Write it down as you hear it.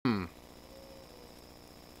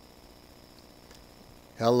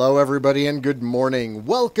Hello everybody and good morning.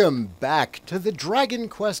 Welcome back to the Dragon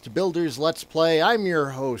Quest Builders Let's Play. I'm your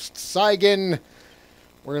host, Saigan.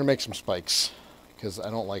 We're going to make some spikes, because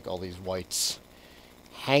I don't like all these whites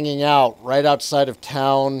hanging out right outside of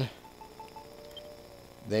town.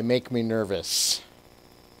 They make me nervous.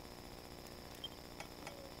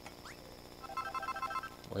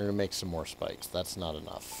 We're going to make some more spikes. That's not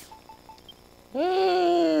enough.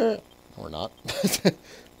 We're not.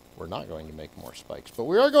 We're not going to make more spikes, but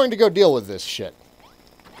we are going to go deal with this shit.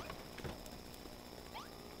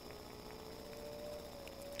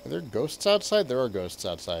 Are there ghosts outside? There are ghosts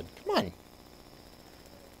outside. Come on.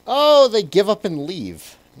 Oh, they give up and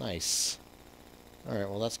leave. Nice. Alright,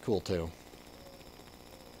 well that's cool too.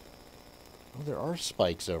 Oh, there are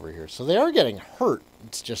spikes over here. So they are getting hurt.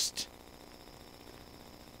 It's just...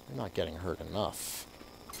 they're not getting hurt enough.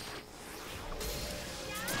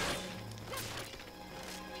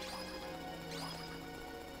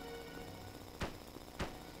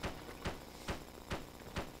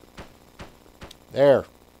 There,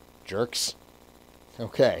 jerks.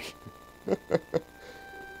 Okay.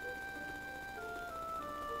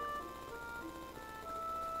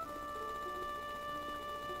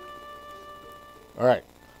 Alright.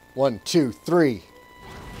 1, 2, 3.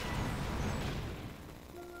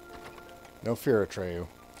 No fear, Atreyu.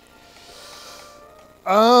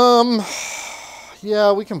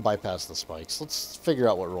 Yeah, we can bypass the spikes. Let's figure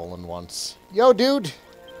out what Roland wants. Yo, dude!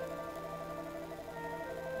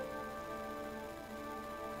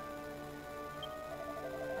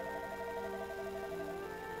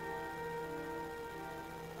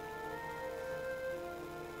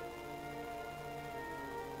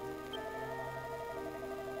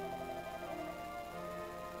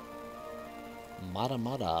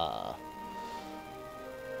 Mara.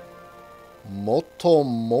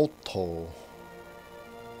 Moto.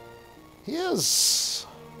 He is...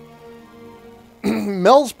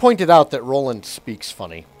 Mel's pointed out that Roland speaks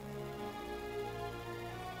funny.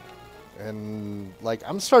 And, like,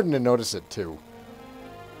 I'm starting to notice it, too.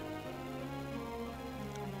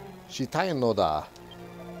 Shitai no da.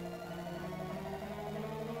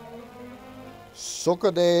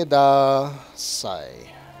 Sokode da sai.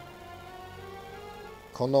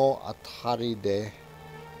 Kono atari de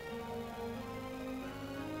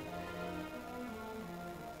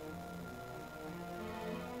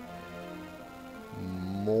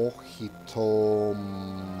Mohito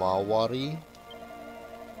Mawari.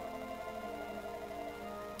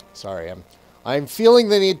 Sorry, I'm feeling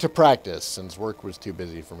the need to practice since work was too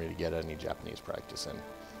busy for me to get any Japanese practice in.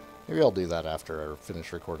 Maybe I'll do that after I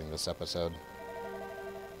finish recording this episode.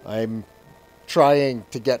 I'm trying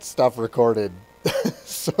to get stuff recorded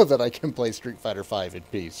so that I can play Street Fighter V in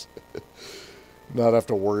peace. Not have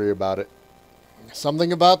to worry about it.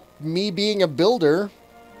 Something about me being a builder.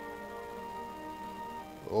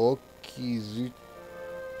 Okizu.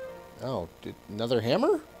 Oh, another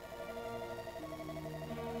hammer?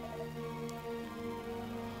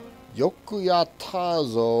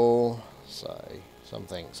 Yokuyatazo sai.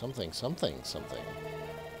 Something.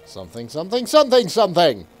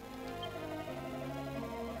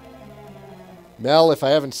 Mel, if I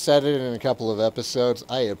haven't said it in a couple of episodes,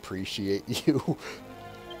 I appreciate you.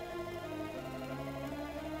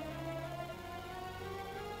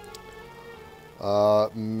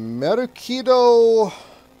 Merkido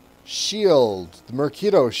Shield. The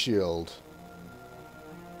Merkido Shield.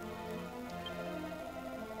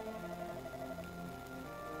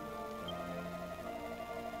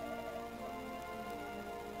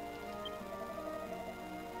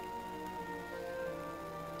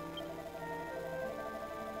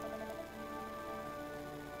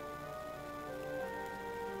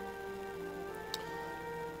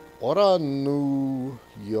 Ora nu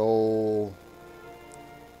yo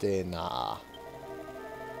dena.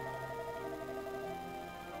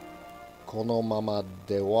 Kono mama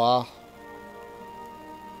de wa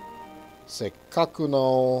sekkaku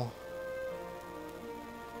no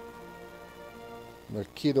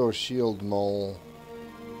Merkido Shield mo.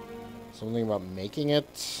 Something about making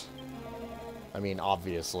it? I mean,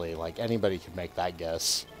 obviously, like, anybody could make that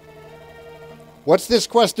guess. What's this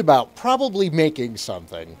quest about? Probably making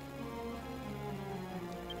something.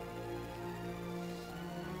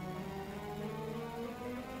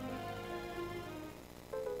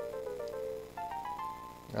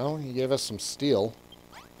 Well, he gave us some steel.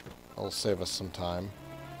 That'll save us some time.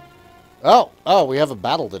 Oh, we have a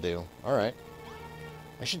battle to do. All right.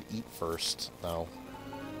 I should eat first, though.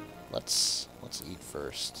 Let's eat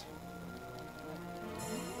first.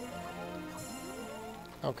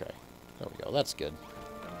 Okay. There we go. That's good.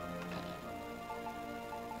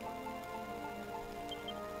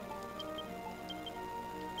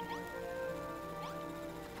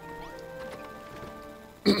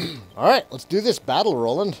 Alright, let's do this battle,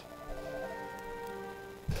 Roland.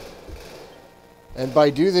 And by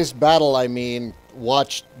do this battle, I mean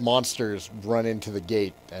watch monsters run into the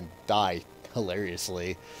gate and die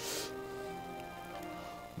hilariously.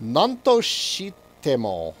 Nanto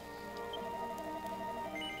shitemo.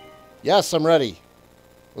 Yes, I'm ready.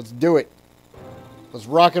 Let's do it. Let's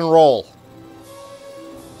rock and roll.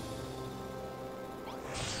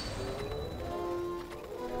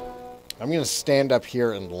 I'm going to stand up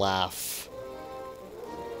here and laugh.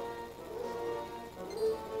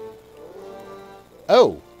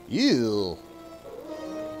 Oh, ew.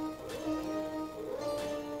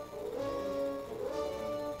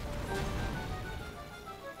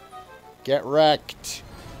 Get wrecked.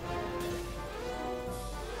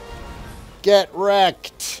 Get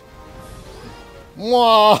wrecked.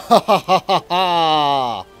 Mwah!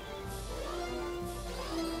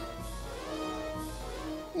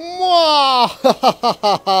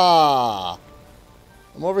 Mwah!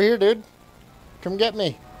 I'm over here, dude. Come get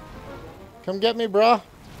me. Come get me, brah.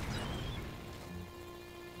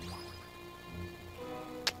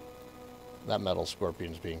 That metal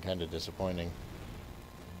scorpion's being kind of disappointing.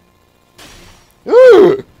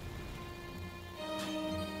 Ooh!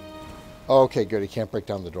 Okay, good. He can't break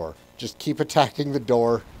down the door. Just keep attacking the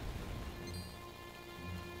door.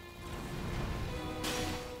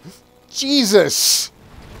 Jesus!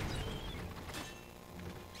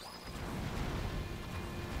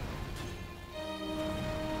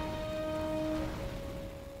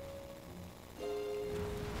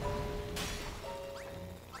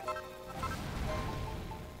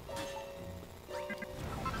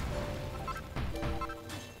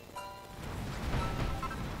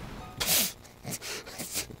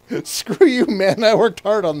 Screw you, man. I worked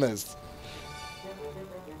hard on this.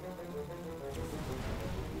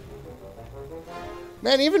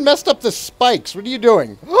 Man, he even messed up the spikes. What are you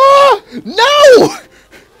doing? Ah! No!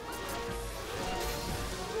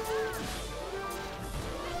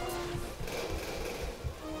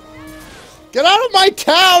 Get out of my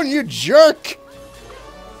town, you jerk!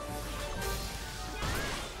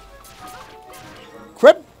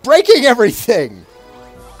 Quit breaking everything!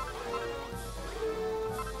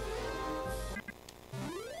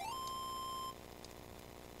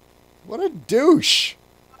 What a douche.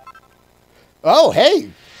 Oh,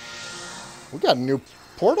 hey. We got a new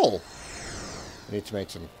portal. We need to make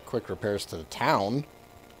some quick repairs to the town.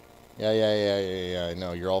 Yeah. I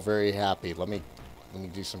know. You're all very happy. Let me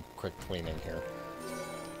do some quick cleaning here.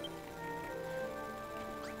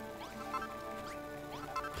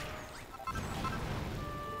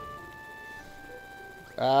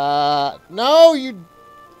 No, you...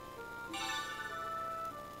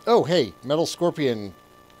 Oh, hey, metal scorpion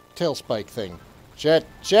tail spike thing. Jet,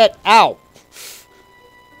 ow!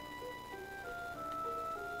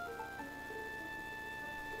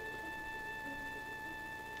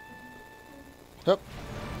 Hup.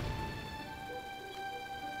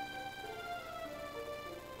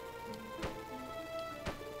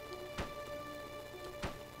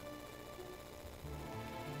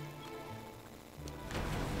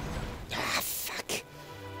 Ah, fuck.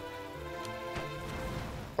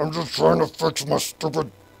 I'm just trying to fix my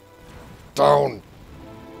stupid down.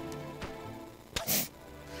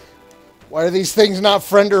 Why are these things not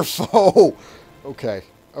friend or foe? Okay,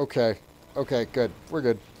 good. We're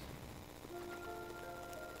good.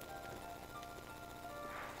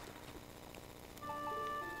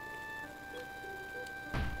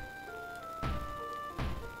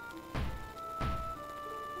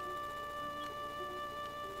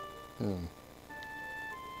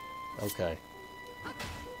 Okay.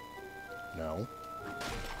 No.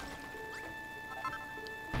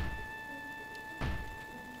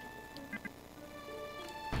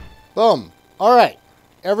 Boom. Alright.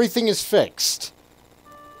 Everything is fixed.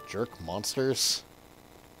 Jerk monsters.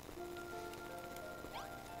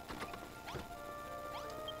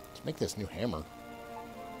 Let's make this new hammer.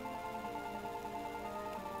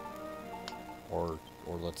 Or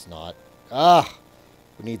let's not. Ah!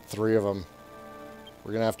 We need 3 of them.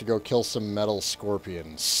 We're gonna have to go kill some metal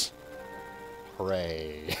scorpions.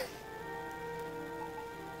 Hooray.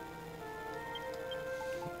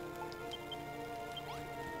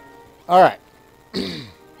 Alright.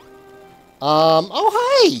 Oh,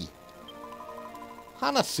 hi!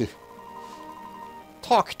 Hanasu.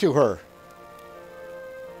 Talk to her.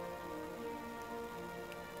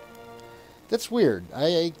 That's weird.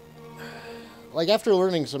 Like, after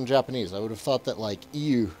learning some Japanese, I would have thought that, like,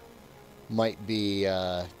 iu might be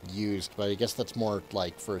used, but I guess that's more,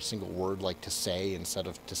 like, for a single word, like to say instead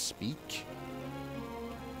of to speak.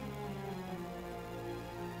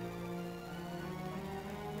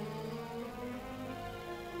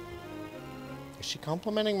 Is she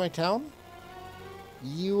complimenting my town?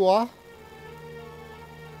 You are?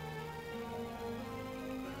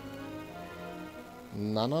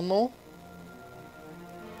 Nanano?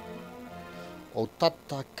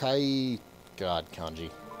 Otatakai. God, kanji.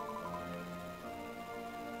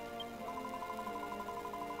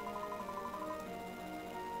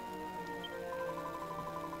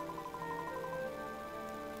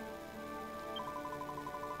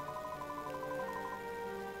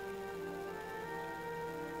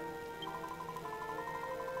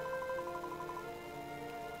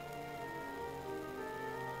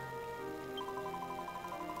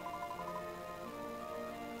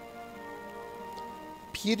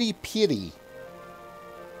 Piri piri.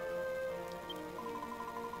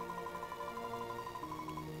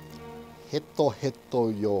 Hito hito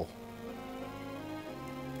yo.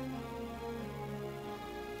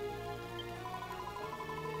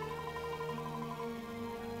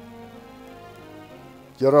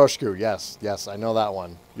 Yoroshiku, yes, yes, I know that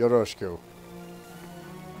one. Yoroshiku.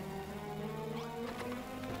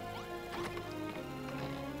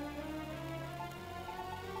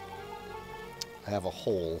 I have a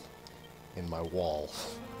hole in my wall.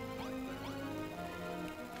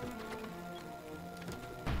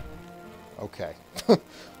 Okay.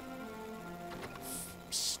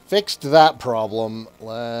 Fixed that problem.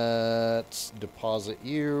 Let's deposit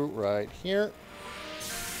you right here.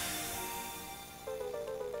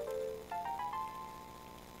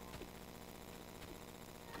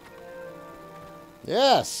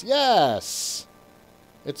 Yes, yes!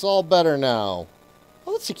 It's all better now.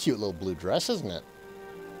 Oh, that's a cute little blue dress, isn't it?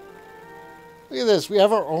 Look at this. We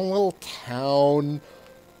have our own little town.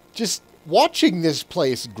 Just watching this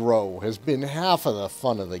place grow has been half of the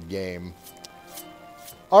fun of the game.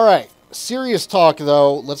 Alright, serious talk,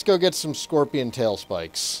 though. Let's go get some scorpion tail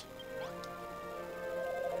spikes.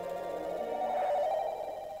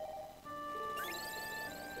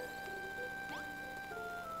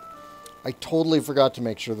 I totally forgot to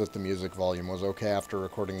make sure that the music volume was okay after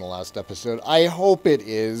recording the last episode. I hope it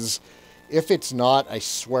is. If it's not, I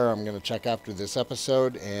swear I'm going to check after this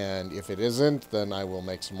episode, and if it isn't, then I will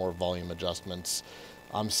make some more volume adjustments.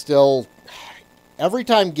 I'm still... Every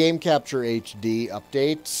time Game Capture HD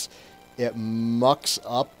updates, it mucks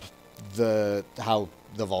up how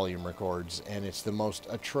the volume records, and it's the most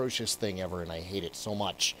atrocious thing ever, and I hate it so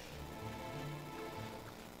much.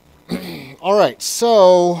 Alright,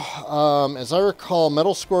 so, as I recall,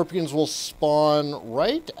 metal scorpions will spawn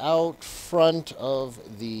right out front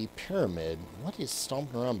of the pyramid. What is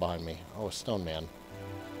stomping around behind me? Oh, a stone man.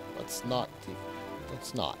 Let's not.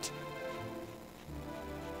 Let's not.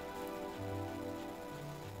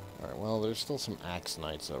 Alright, well, there's still some axe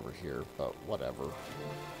knights over here, but whatever.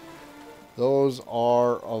 Those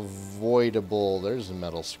are avoidable. There's the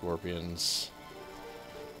metal scorpions.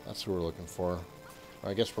 That's who we're looking for.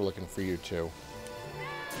 I guess we're looking for you, too.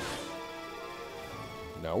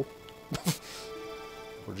 No.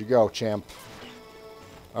 Where'd you go, champ?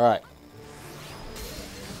 Alright.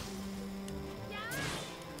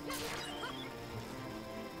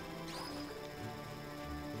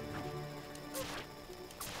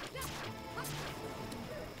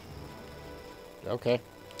 Okay.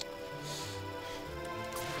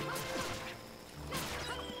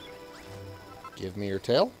 Give me your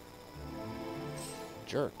tail.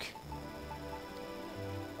 Jerk.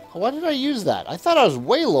 Why did I use that? I thought I was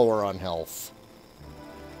way lower on health.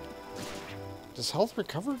 Does health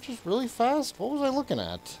recover just really fast? What was I looking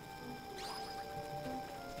at?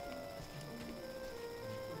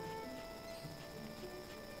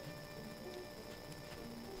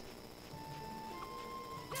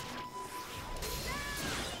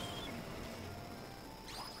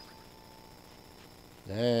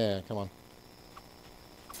 Yeah, come on.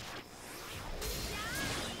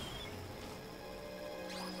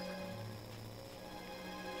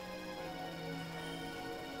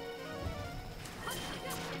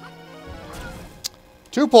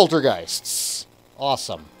 Two poltergeists.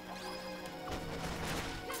 Awesome.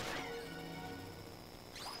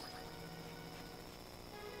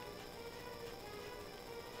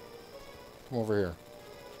 Come over here.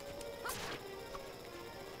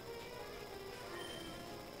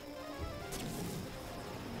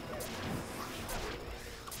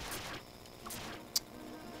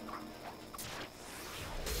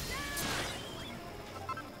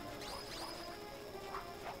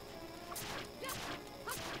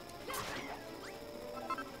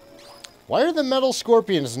 Why are the metal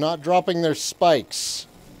scorpions not dropping their spikes?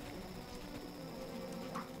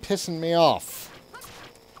 Pissing me off.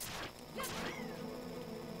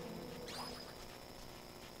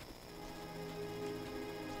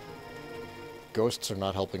 ghosts are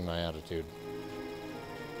not helping my attitude.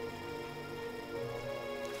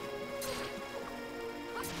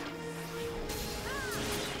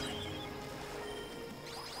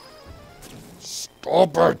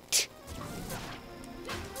 Stop it!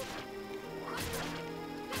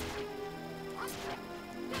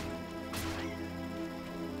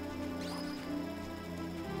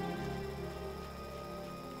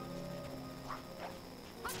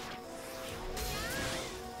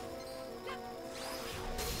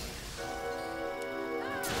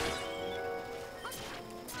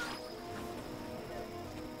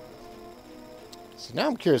 So now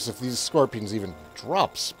I'm curious if these scorpions even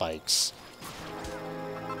drop spikes.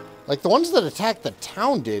 Like the ones that attacked the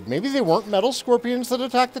town did. Maybe they weren't metal scorpions that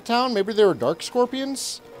attacked the town. Maybe they were dark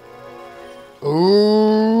scorpions.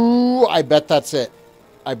 Ooh, I bet that's it.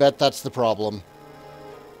 I bet that's the problem.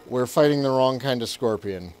 We're fighting the wrong kind of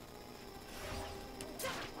scorpion.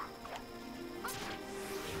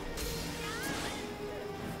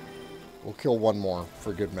 We'll kill one more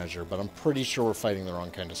for good measure, but I'm pretty sure we're fighting the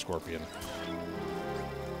wrong kind of scorpion.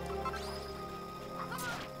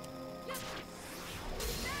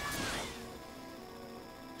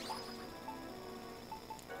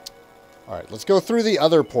 Alright, let's go through the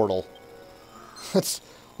other portal.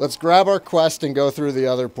 Let's grab our quest and go through the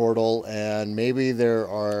other portal, and maybe there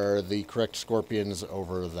are the correct scorpions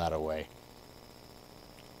over that away.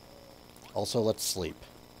 Also, let's sleep.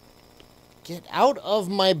 Get out of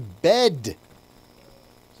my bed!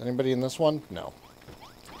 Is anybody in this one? No.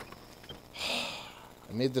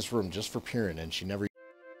 I made this room just for Piran, and she never...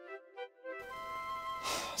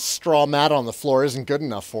 Straw mat on the floor isn't good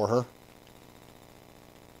enough for her.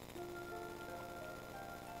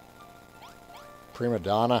 Prima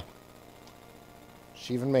donna. Does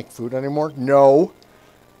she even make food anymore? No.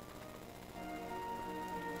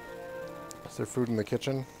 Is there food in the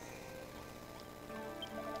kitchen?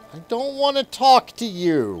 I don't want to talk to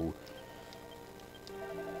you.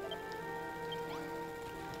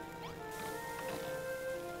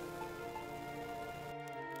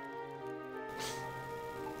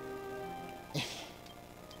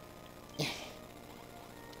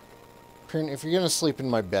 If you're going to sleep in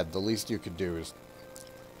my bed, the least you could do is...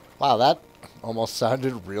 Wow, that almost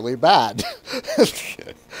sounded really bad.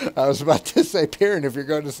 I was about to say, Piran, if you're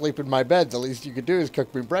going to sleep in my bed, the least you could do is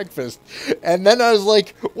cook me breakfast. And then I was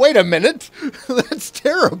like, wait a minute. That's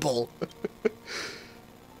terrible.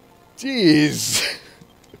 Jeez.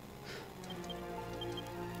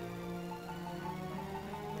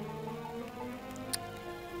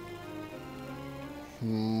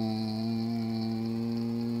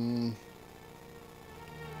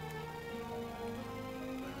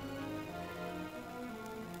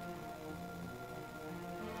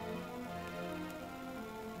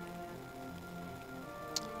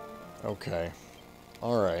 Okay.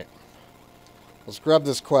 Alright. Let's grab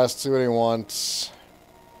this quest, see what he wants.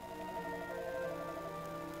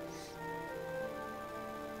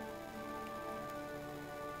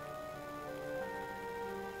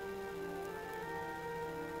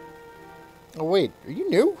 Oh, wait. Are you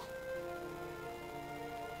new?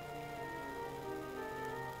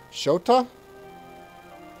 Shota?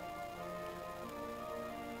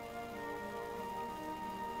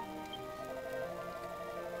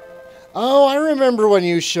 Oh, I remember when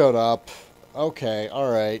you showed up. Okay,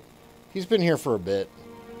 alright. He's been here for a bit.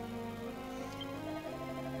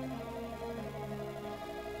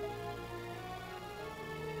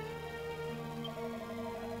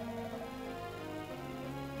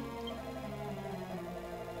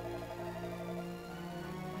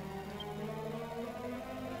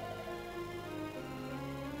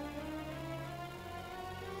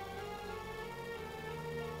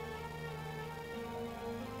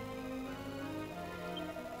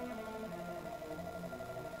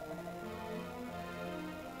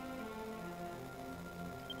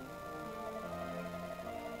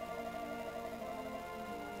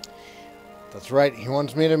 That's right. He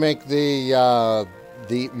wants me to make the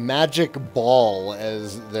magic ball,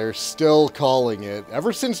 as they're still calling it.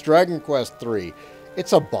 Ever since Dragon Quest 3,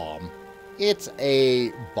 it's a bomb. It's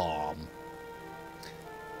a bomb.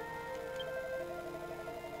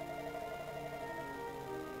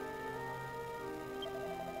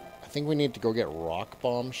 I think we need to go get rock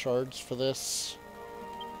bomb shards for this.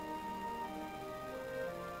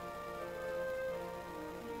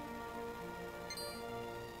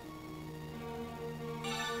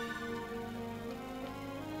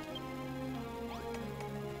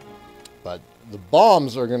 But the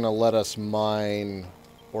bombs are going to let us mine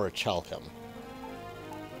orichalcum.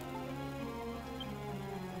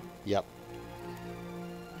 Yep.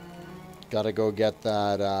 Gotta go get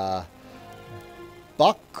that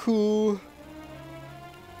Baku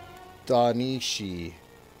Danishi.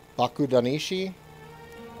 Baku Danishi?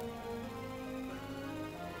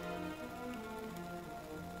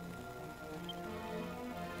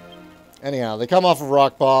 Anyhow, they come off of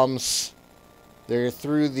rock bombs. They're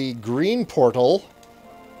through the green portal.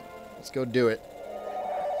 Let's go do it.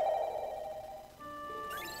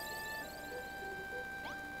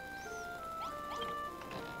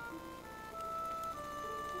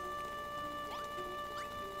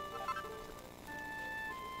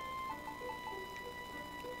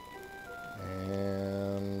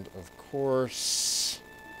 And, of course,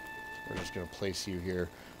 we're just going to place you here.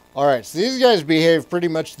 Alright, so these guys behave pretty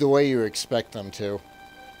much the way you expect them to.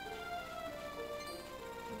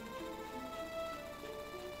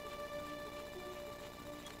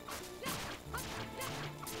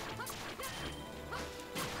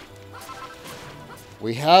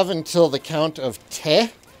 We have until the count of 10,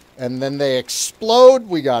 and then they explode.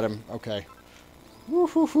 We got him. Okay.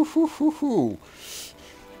 Woo-hoo-hoo-hoo-hoo-hoo.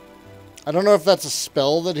 I don't know if that's a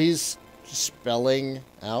spell that he's spelling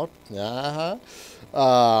out.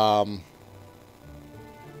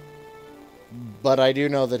 But I do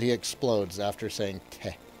know that he explodes after saying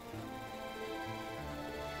 "te."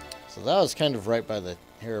 So that was kind of right by the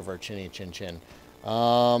hair of our chinny chin chin.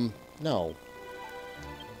 No.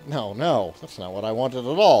 No. That's not what I wanted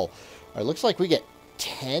at all. Alright, looks like we get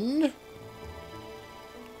 10?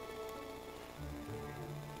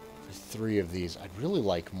 For 3 of these. I'd really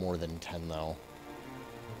like more than 10, though.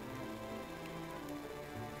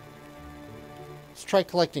 Let's try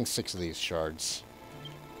collecting 6 of these shards.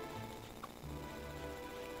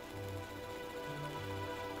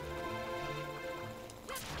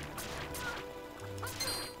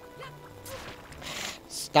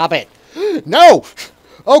 Stop it! No!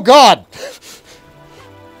 Oh, God!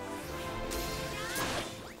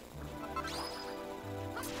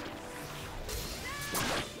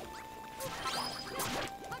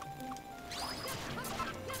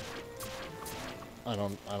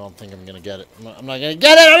 I don't think I'm gonna get it. I'm not gonna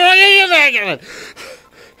get it! I'm not gonna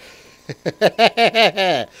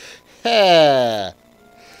get it!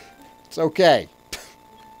 It's okay.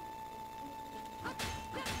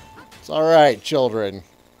 It's alright, children.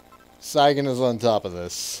 Saigan is on top of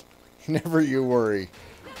this. Never you worry.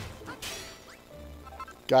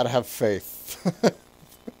 Gotta have faith.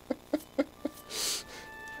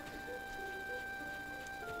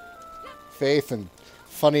 Faith and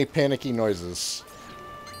funny, panicky noises.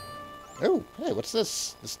 Oh, hey, what's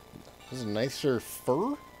this? This is a nicer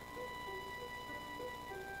fur?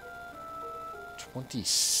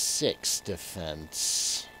 26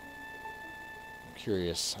 defense. I'm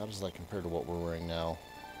curious, how does that compare to what we're wearing now?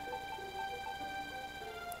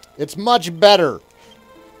 It's much better!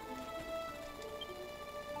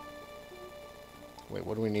 Wait,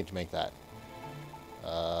 what do we need to make that?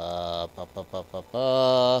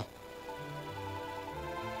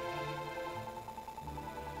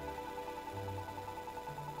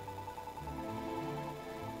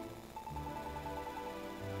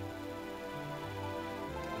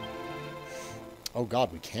 Oh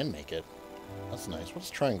god, we can make it. That's nice. What does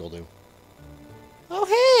triangle do? Oh,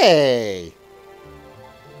 hey!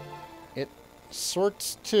 It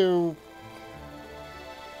sorts to...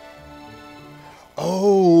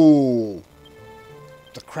 Oh!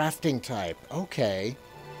 The crafting type. Okay.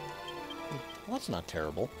 Well, that's not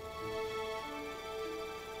terrible.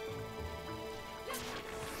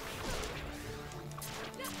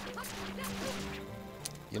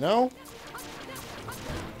 You know?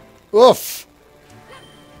 Oof!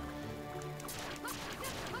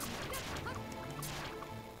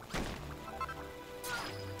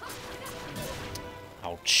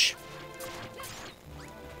 Ouch.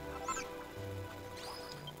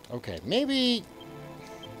 Okay, maybe...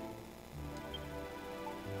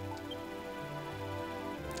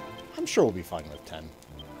 I'm sure we'll be fine with 10.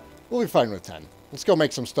 We'll be fine with 10. Let's go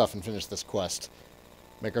make some stuff and finish this quest.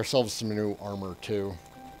 Make ourselves some new armor, too.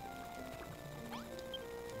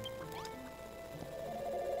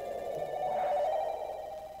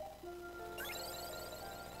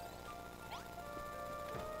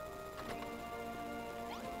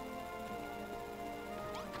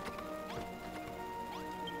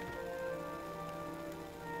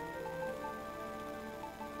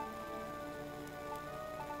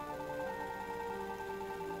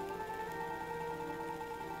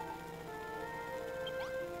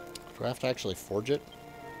 Do I have to actually forge it?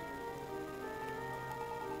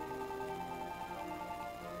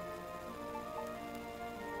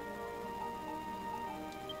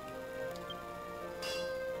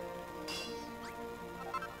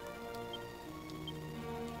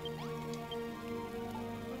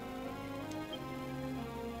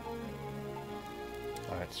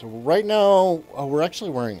 Alright, so right now... Oh, we're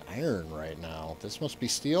actually wearing iron right now. This must be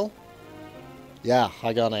steel? Yeah,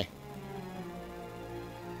 Hagane.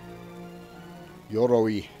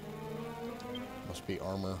 Yoroi. Must be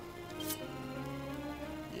armor.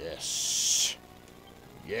 Yes.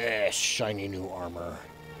 Yes, shiny new armor.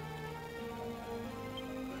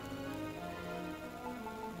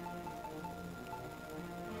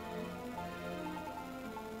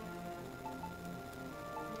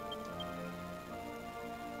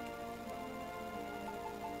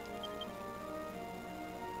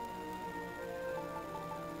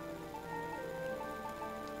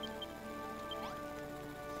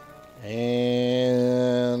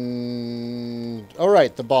 And...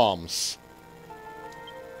 Alright, the bombs.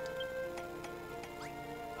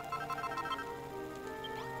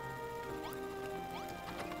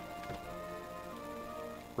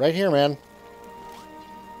 Right here, man.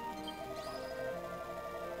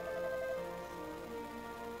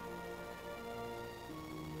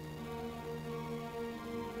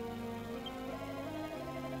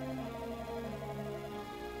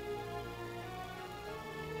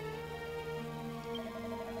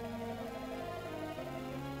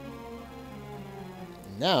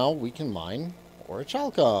 Now we can mine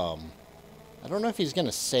Orichalcum. I don't know if he's going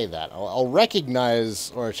to say that. I'll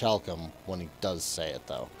recognize Orichalcum when he does say it,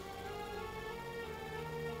 though.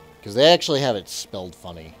 Because they actually have it spelled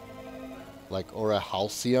funny. Like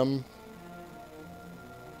Orihalcium.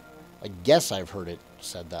 I guess I've heard it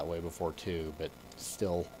said that way before, too, but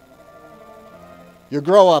still. You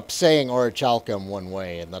grow up saying Orichalcum one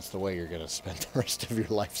way, and that's the way you're going to spend the rest of your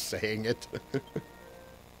life saying it.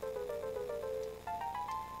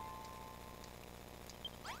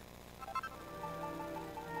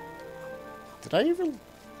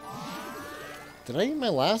 Did I eat my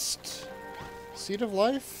last seed of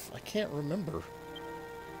life? I can't remember.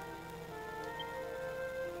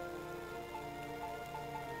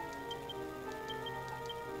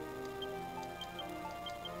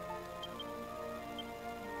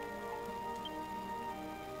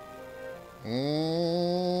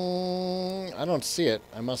 I don't see it.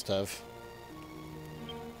 I must have.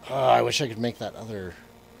 Oh, I wish I could make that other...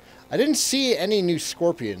 I didn't see any new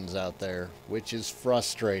scorpions out there, which is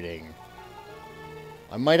frustrating.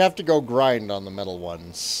 I might have to go grind on the metal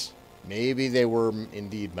ones. Maybe they were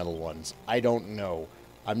indeed metal ones. I don't know.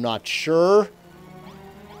 I'm not sure.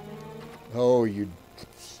 Oh, you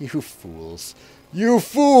fools. You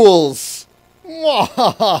fools!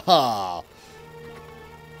 Mwahaha!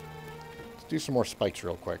 Let's do some more spikes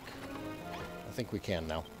real quick. I think we can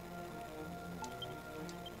now.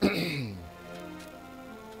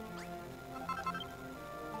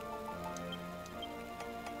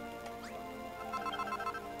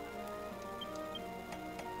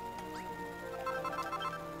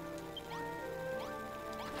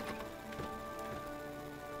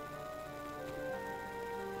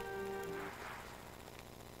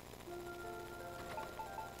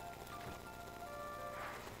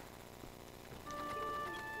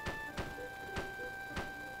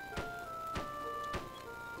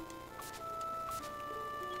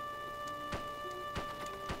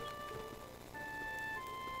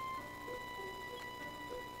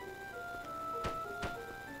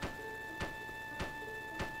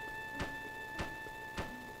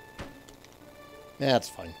 Yeah, that's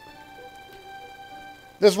fine.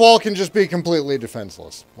 This wall can just be completely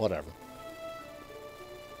defenseless. Whatever.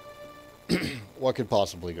 What could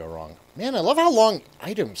possibly go wrong? Man, I love how long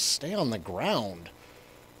items stay on the ground.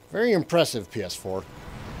 Very impressive, PS4.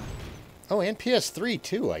 Oh, and PS3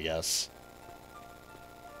 too, I guess.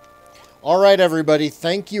 Alright, everybody.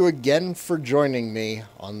 Thank you again for joining me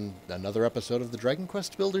on another episode of the Dragon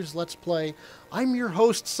Quest Builders Let's Play. I'm your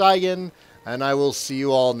host, Saigan, and I will see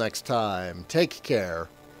you all next time. Take care.